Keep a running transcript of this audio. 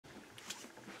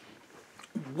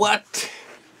What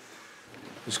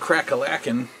is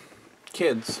crack-a-lackin',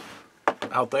 kids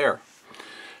out there?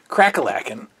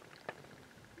 Crack-a-lackin'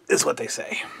 is what they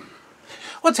say.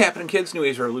 What's happening, kids? New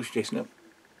Age Revolution, Jason up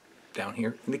down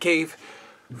here in the cave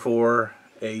for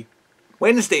a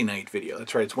Wednesday night video.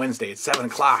 That's right, it's Wednesday. It's 7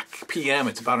 o'clock p.m.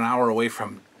 It's about an hour away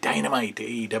from Dynamite,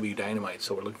 AEW Dynamite,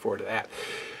 so we're looking forward to that.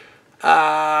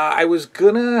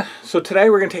 So today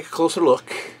we're going to take a closer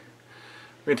look.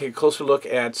 We're going to take a closer look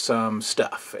at some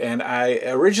stuff. And I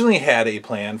originally had a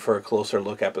plan for a closer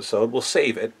look episode. We'll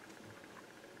save it.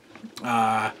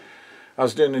 I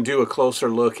was going to do a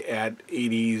closer look at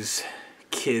 80s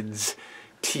kids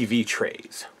TV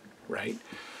trays, right?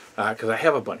 Because I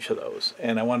have a bunch of those.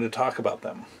 And I wanted to talk about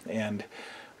them and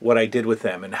what I did with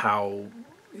them and how,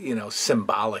 you know,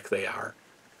 symbolic they are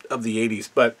of the 80s.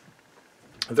 But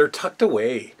they're tucked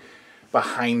away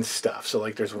behind stuff. So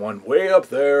like there's one way up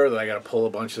there that I got to pull a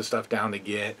bunch of stuff down to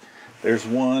get. There's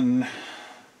one,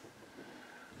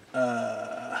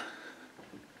 where's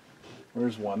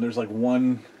one? There's like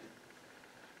one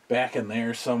back in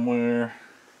there somewhere.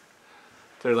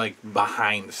 They're like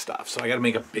behind stuff. So I got to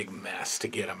make a big mess to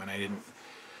get them. And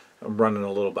I'm running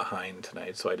a little behind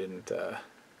tonight. So I didn't do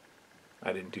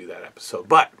that episode.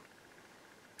 But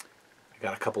I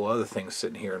got a couple other things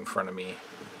sitting here in front of me.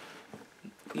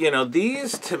 You know,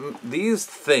 these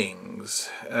things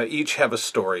each have a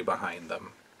story behind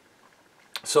them.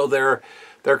 So they're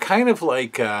kind of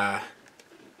like, I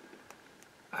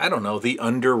don't know, the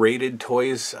underrated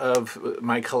toys of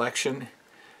my collection.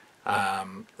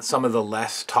 Some of the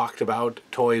less talked about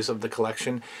toys of the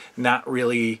collection. Not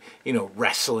really, you know,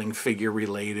 wrestling figure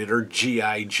related or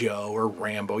G.I. Joe or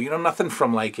Rambo. You know, nothing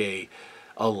from like a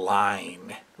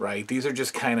line, right? These are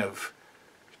just kind of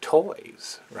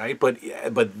toys, right? But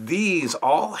these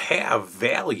all have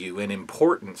value and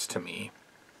importance to me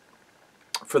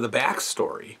for the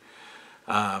backstory.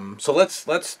 So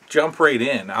let's jump right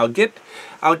in. I'll get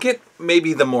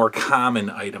maybe the more common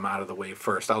item out of the way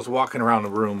first. I was walking around the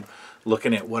room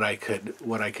looking at what I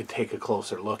could take a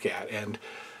closer look at, and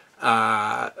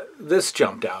this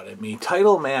jumped out at me.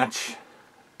 Title match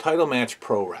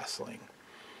pro wrestling.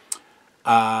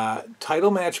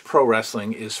 Title Match Pro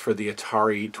Wrestling is for the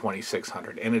Atari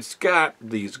 2600, and it's got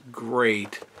these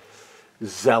great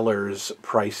Zeller's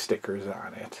price stickers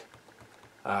on it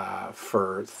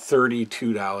for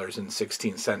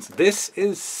 $32.16. This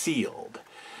is sealed.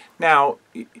 Now,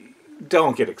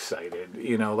 don't get excited.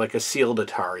 You know, like a sealed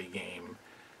Atari game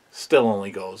still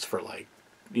only goes for like,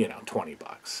 you know,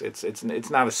 $20. It's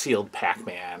not a sealed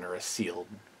Pac-Man or a sealed,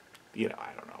 you know,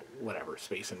 I don't know, whatever,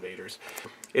 Space Invaders.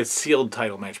 It's sealed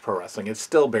Title Match Pro Wrestling. It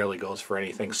still barely goes for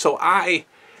anything. So I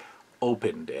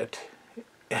opened it.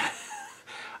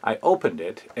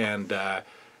 And,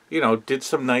 you know, did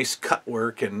some nice cut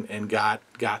work and got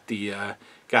the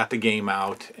game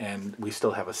out, and we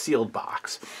still have a sealed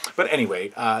box. But anyway,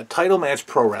 Title Match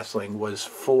Pro Wrestling was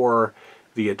for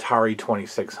the Atari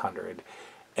 2600.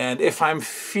 And if I'm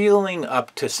feeling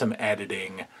up to some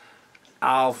editing,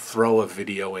 I'll throw a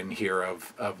video in here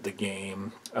of the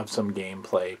game, of some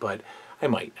gameplay, but I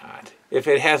might not. If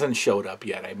it hasn't showed up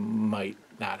yet, I might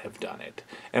not have done it.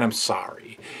 And I'm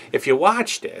sorry. If you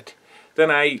watched it, then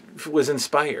I was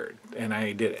inspired, and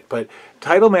I did it. But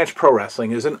Title Match Pro Wrestling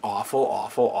is an awful,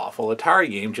 awful, awful Atari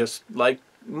game, just like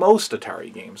most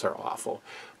Atari games are awful.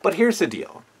 But here's the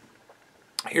deal.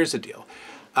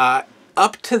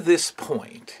 Up to this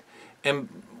point, and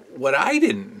what I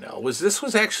didn't know was this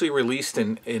was actually released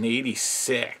in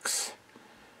 86.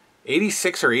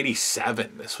 86 or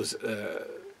 87 this was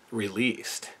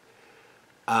released.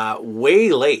 Way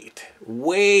late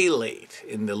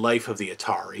in the life of the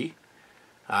Atari.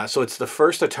 So it's the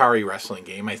first Atari wrestling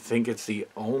game. I think it's the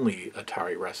only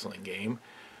Atari wrestling game.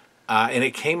 And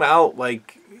it came out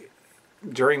like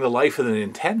during the life of the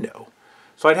Nintendo.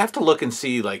 So I'd have to look and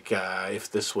see, like,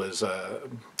 if this was,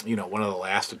 you know, one of the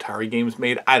last Atari games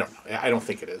made. I don't know. I don't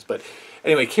think it is. But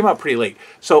anyway, it came out pretty late.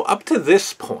 So up to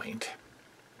this point,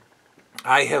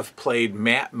 I have played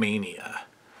Mat Mania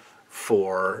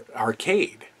for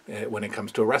arcade when it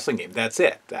comes to a wrestling game. That's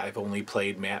it. I've only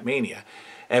played Mat Mania.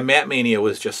 And Mat Mania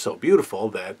was just so beautiful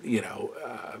that, you know,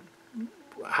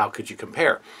 how could you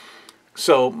compare?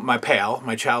 So my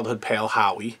childhood pal,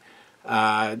 Howie,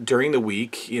 during the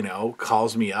week, you know,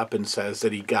 calls me up and says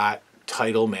that he got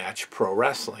Title Match Pro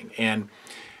Wrestling. And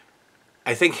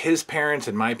I think his parents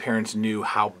and my parents knew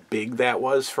how big that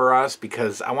was for us,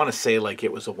 because I want to say like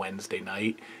it was a Wednesday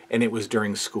night and it was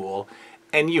during school.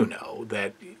 And you know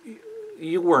that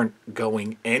you weren't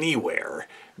going anywhere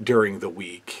during the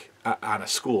week on a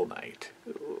school night.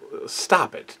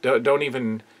 Stop it. Don't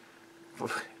even...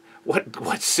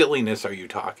 what silliness are you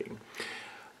talking?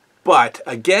 But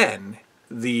again,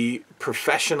 the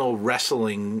professional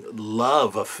wrestling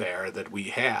love affair that we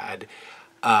had,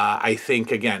 I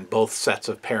think, again, both sets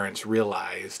of parents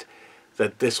realized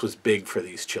that this was big for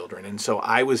these children. And so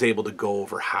I was able to go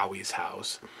over Howie's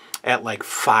house at like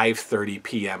 5:30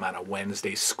 p.m. on a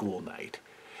Wednesday school night.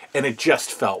 And it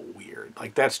just felt weird.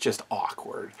 Like, that's just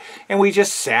awkward. And we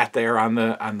just sat there on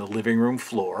the living room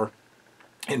floor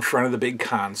in front of the big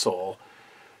console,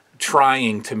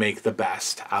 trying to make the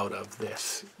best out of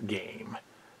this game.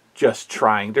 Just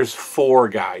trying. There's 4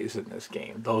 guys in this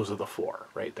game. Those are the 4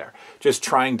 right there. Just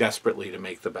trying desperately to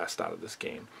make the best out of this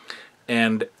game.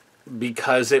 And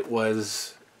because it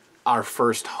was our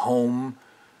first home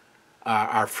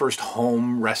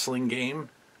wrestling game,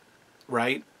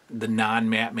 right? The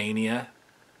non-Mat Mania,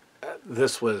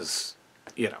 this was,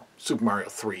 Super Mario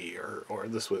 3, or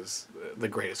this was the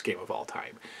greatest game of all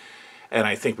time. And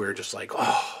I think we were just like,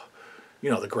 oh,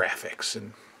 the graphics.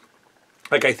 And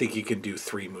like, I think you can do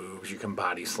 3 moves. You can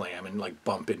body slam and like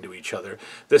bump into each other.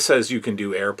 This says you can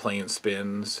do airplane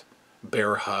spins,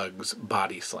 bear hugs,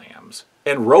 body slams,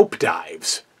 and rope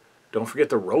dives. Don't forget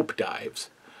the rope dives.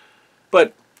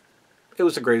 But it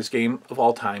was the greatest game of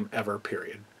all time ever,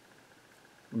 period.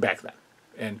 Back then,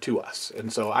 and to us.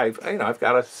 And so I've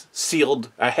got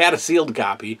I had a sealed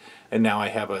copy, and now I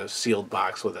have a sealed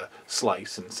box with a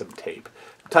slice and some tape.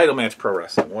 Title Match Pro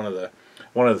Wrestling, one of the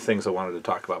things I wanted to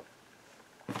talk about.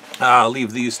 I'll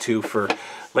leave these 2 for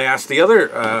last. The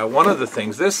other one of the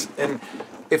things, this, and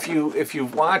if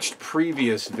you've watched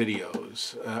previous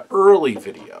videos, early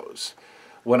videos,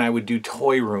 when I would do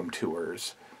toy room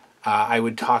tours, I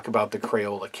would talk about the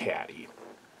Crayola Caddy.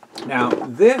 Now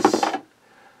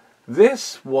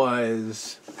this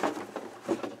was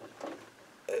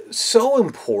so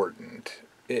important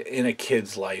in a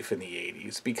kid's life in the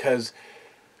 80s because,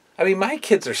 I mean, my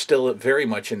kids are still very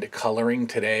much into coloring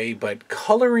today, but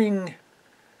coloring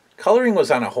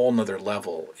was on a whole nother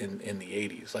level in the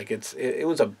 80s. Like, it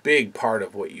was a big part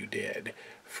of what you did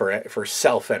for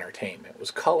self-entertainment,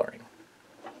 was coloring.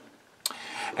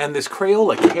 And this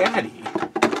Crayola Caddy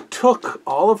took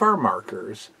all of our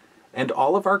markers and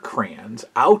all of our crayons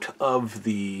out of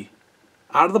the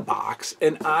box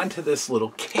and onto this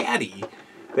little caddy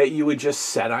that you would just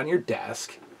set on your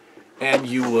desk, and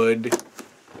you would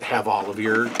have all of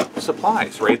your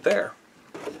supplies right there.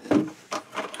 And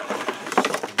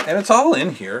it's all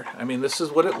in here. I mean, this is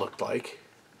what it looked like.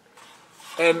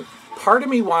 And part of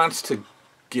me wants to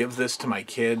give this to my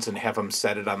kids and have them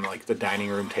set it on like the dining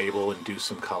room table and do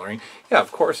some coloring. Yeah,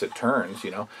 of course it turns,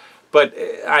 But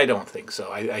I don't think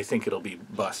so. I think it'll be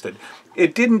busted.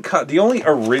 It didn't cut. The only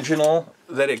original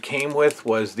that it came with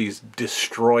was these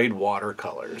destroyed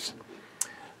watercolors.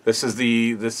 This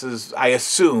is I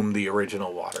assume the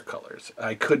original watercolors.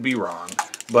 I could be wrong,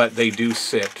 but they do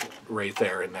sit right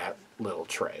there in that little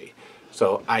tray.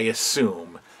 So I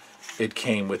assume it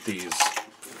came with these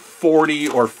 40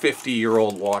 or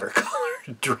 50-year-old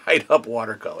watercolor, dried up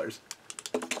watercolors.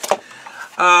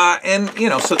 So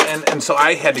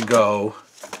I had to go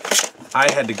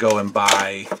and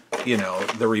buy,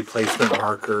 the replacement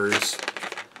markers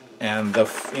and the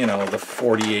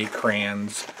 48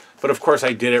 crayons. But of course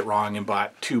I did it wrong and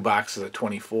bought 2 boxes of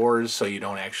 24s, so you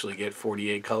don't actually get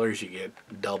 48 colors, you get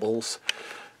doubles.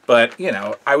 But,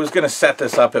 I was going to set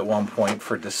this up at one point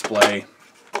for display.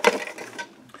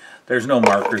 There's no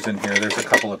markers in here. There's a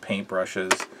couple of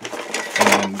paintbrushes.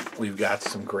 And we've got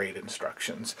some great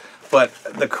instructions. But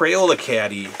the Crayola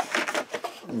Caddy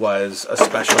was a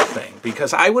special thing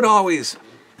because I always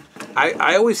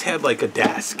had like a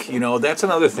desk. That's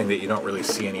another thing that you don't really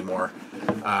see anymore.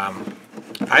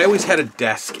 I always had a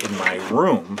desk in my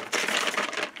room.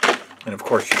 And of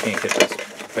course you can't get this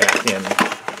back in.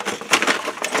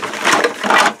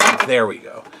 There we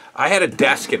go. I had a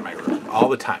desk in my room all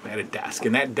the time. I had a desk.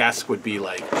 And that desk would be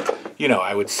like,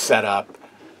 I would set up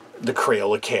the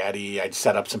Crayola Caddy, I'd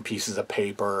set up some pieces of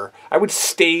paper. I would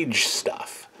stage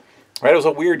stuff. Right? I was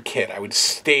a weird kid. I would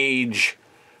stage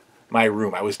my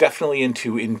room. I was definitely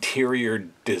into interior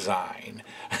design,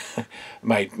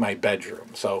 my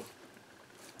bedroom. So,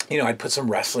 I'd put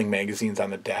some wrestling magazines on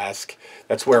the desk.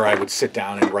 That's where I would sit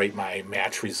down and write my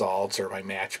match results or my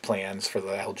match plans for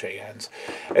the LJNs.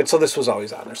 And so this was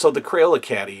always on there. So the Crayola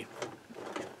Caddy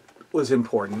was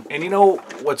important. And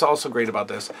what's also great about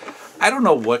this? I don't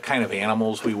know what kind of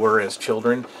animals we were as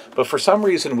children, but for some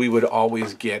reason we would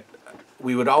always get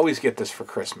this for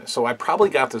Christmas. So I probably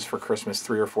got this for Christmas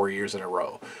 3 or 4 years in a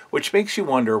row, which makes you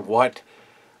wonder what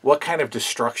kind of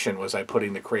destruction was I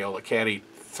putting the Crayola Caddy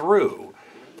through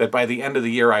that by the end of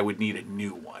the year I would need a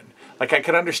new one. Like, I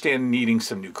could understand needing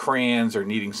some new crayons or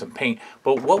needing some paint,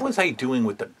 but what was I doing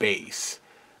with the base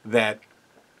that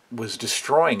was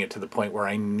destroying it to the point where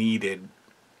I needed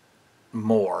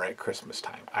more at Christmas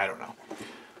time? I don't know.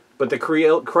 But the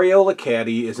Crayola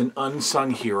Caddy is an unsung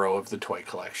hero of the toy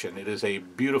collection. It is a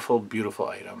beautiful, beautiful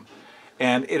item.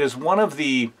 And it is one of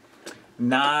the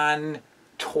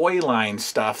non-toy line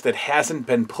stuff that hasn't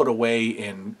been put away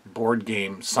in board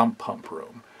game sump pump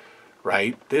room,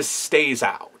 right? This stays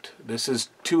out. This is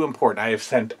too important. I have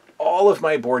sent all of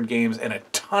my board games and a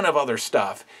ton of other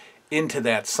stuff into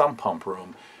that sump pump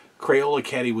room. Crayola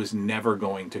Caddy was never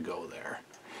going to go there.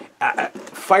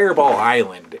 Fireball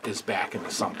Island is back in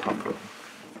the sump pump room.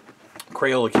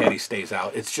 Crayola Caddy stays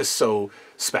out. It's just so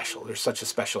special. There's such a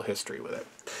special history with it.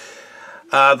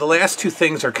 The last two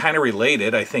things are kind of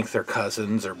related. I think they're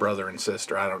cousins or brother and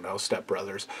sister. I don't know,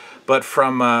 stepbrothers. But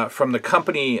from the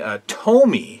company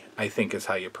Tomy, I think is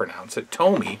how you pronounce it,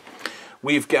 Tomy,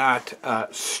 we've got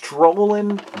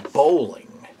Strolling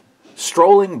Bowling.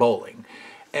 Strolling Bowling.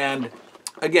 And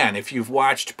again, if you've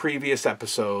watched previous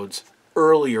episodes,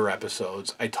 earlier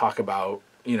episodes, I talk about,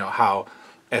 you know, how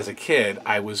as a kid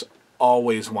I was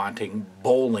always wanting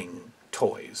bowling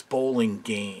toys, bowling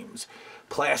games,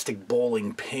 plastic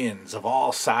bowling pins of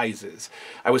all sizes.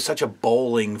 I was such a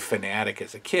bowling fanatic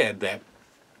as a kid that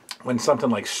when something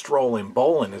like Strolling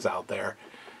Bowling is out there,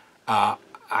 I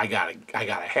gotta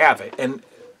have it. And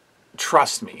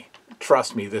trust me,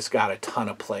 this got a ton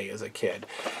of play as a kid,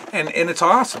 and it's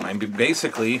awesome. I mean,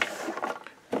 basically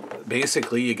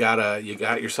you got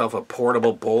yourself a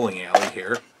portable bowling alley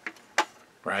here,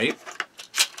 right?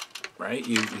 Right?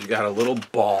 You got a little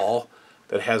ball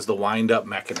that has the wind-up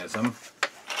mechanism.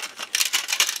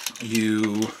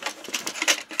 You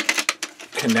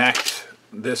connect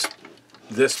this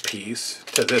piece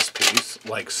to this piece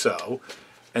like so,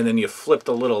 and then you flip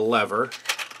the little lever,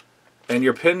 and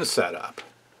your pin's set up.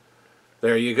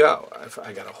 There you go.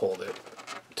 I gotta hold it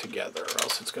together, or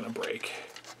else it's gonna break.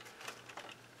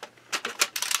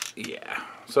 Yeah.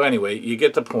 So anyway, you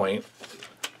get the point.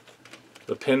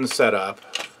 The pin's set up.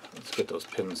 Let's get those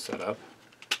pins set up.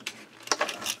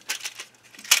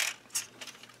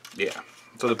 Yeah.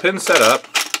 So the pin's set up,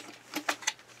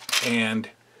 and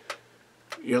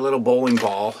your little bowling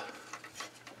ball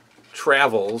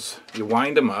travels. You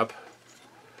wind him up,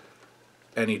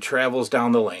 and he travels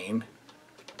down the lane,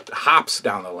 hops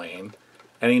down the lane,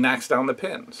 and he knocks down the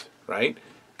pins, right?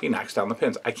 He knocks down the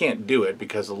pins. I can't do it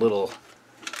because the little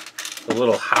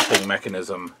hopping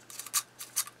mechanism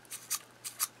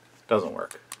doesn't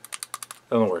work.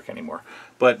 Doesn't work anymore.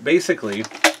 But basically,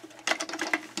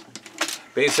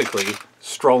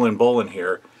 Strolling Bowling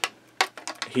here,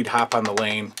 he'd hop on the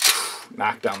lane,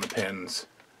 knock down the pins,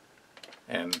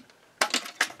 and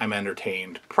I'm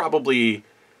entertained. Probably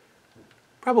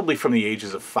from the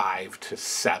ages of 5 to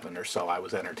 7 or so, I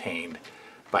was entertained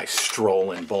by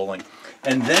Strolling Bowling.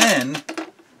 And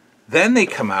then they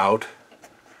come out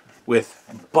with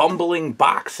Bumbling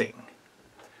Boxing.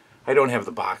 I don't have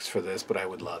the box for this, but I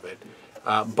would love it.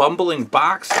 Bumbling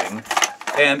Boxing,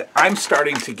 and I'm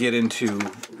starting to get into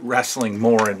wrestling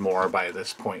more and more by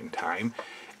this point in time.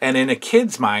 And in a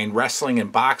kid's mind, wrestling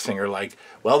and boxing are like,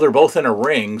 well, they're both in a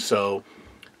ring, so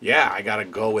yeah, I gotta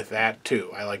go with that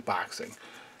too. I like boxing.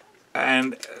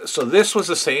 And so this was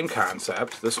the same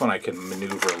concept. This one I can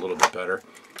maneuver a little bit better.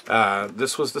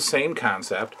 This was the same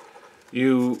concept.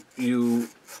 You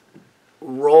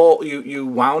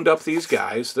wound up these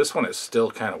guys. This one is still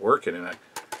kind of working in a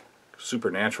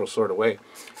supernatural sort of way.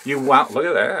 Look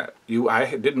at that.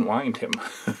 I didn't wind him.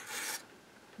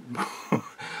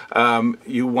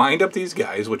 You wind up these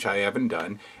guys, which I haven't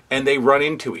done, and they run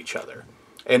into each other.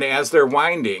 And as they're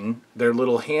winding, their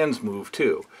little hands move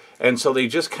too. And so they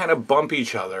just kind of bump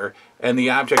each other, and the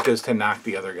object is to knock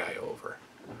the other guy over.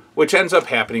 Which ends up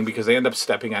happening because they end up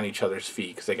stepping on each other's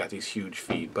feet because they got these huge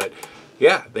feet. But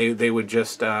yeah, they would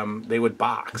just, they would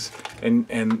box.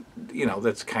 And you know,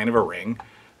 that's kind of a ring.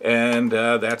 And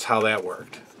that's how that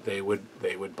worked. They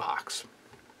would box.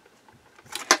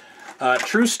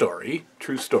 True story.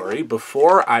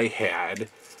 Before I had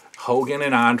Hogan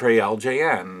and Andre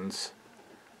LJNs,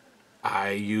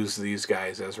 I used these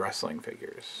guys as wrestling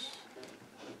figures.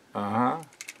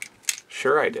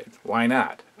 Sure I did. Why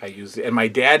not? And my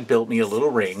dad built me a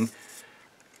little ring.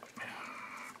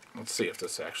 Let's see if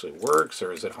this actually works,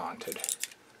 or is it haunted?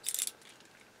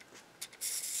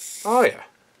 Oh yeah.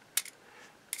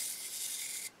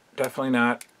 Definitely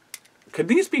not. Could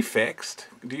these be fixed?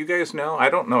 Do you guys know? I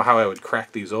don't know how I would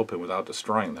crack these open without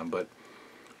destroying them, but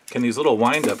can these little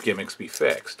wind-up gimmicks be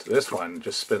fixed? This one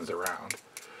just spins around.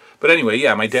 But anyway,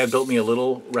 yeah, my dad built me a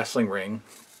little wrestling ring,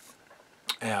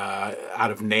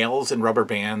 out of nails and rubber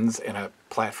bands and a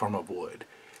platform of wood.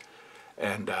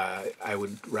 And I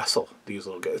would wrestle these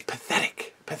little guys.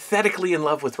 Pathetically in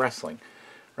love with wrestling,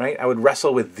 right? I would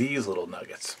wrestle with these little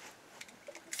nuggets.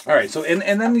 All right, so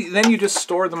and then you just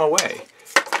store them away,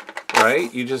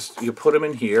 right? You put them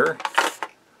in here.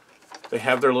 They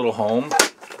have their little home.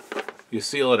 You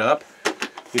seal it up.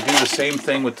 You do the same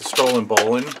thing with the Strolling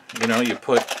Bowling. You know, you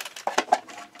put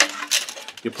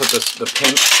the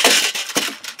pin.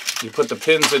 You put the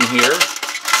pins in here.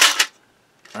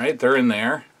 All right, they're in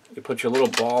there. You put your little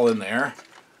ball in there.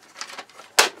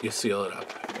 You seal it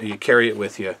up. You carry it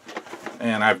with you.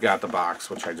 And I've got the box,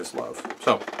 which I just love.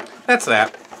 So that's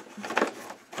that.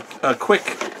 A quick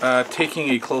taking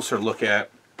a closer look at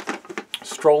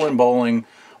Strolling Bowling,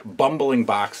 Bumbling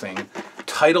Boxing,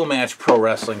 Title Match Pro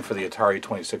Wrestling for the Atari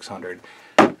 2600,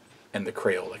 and the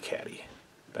Crayola Caddy.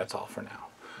 That's all for now.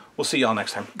 We'll see y'all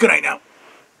next time. Good night now.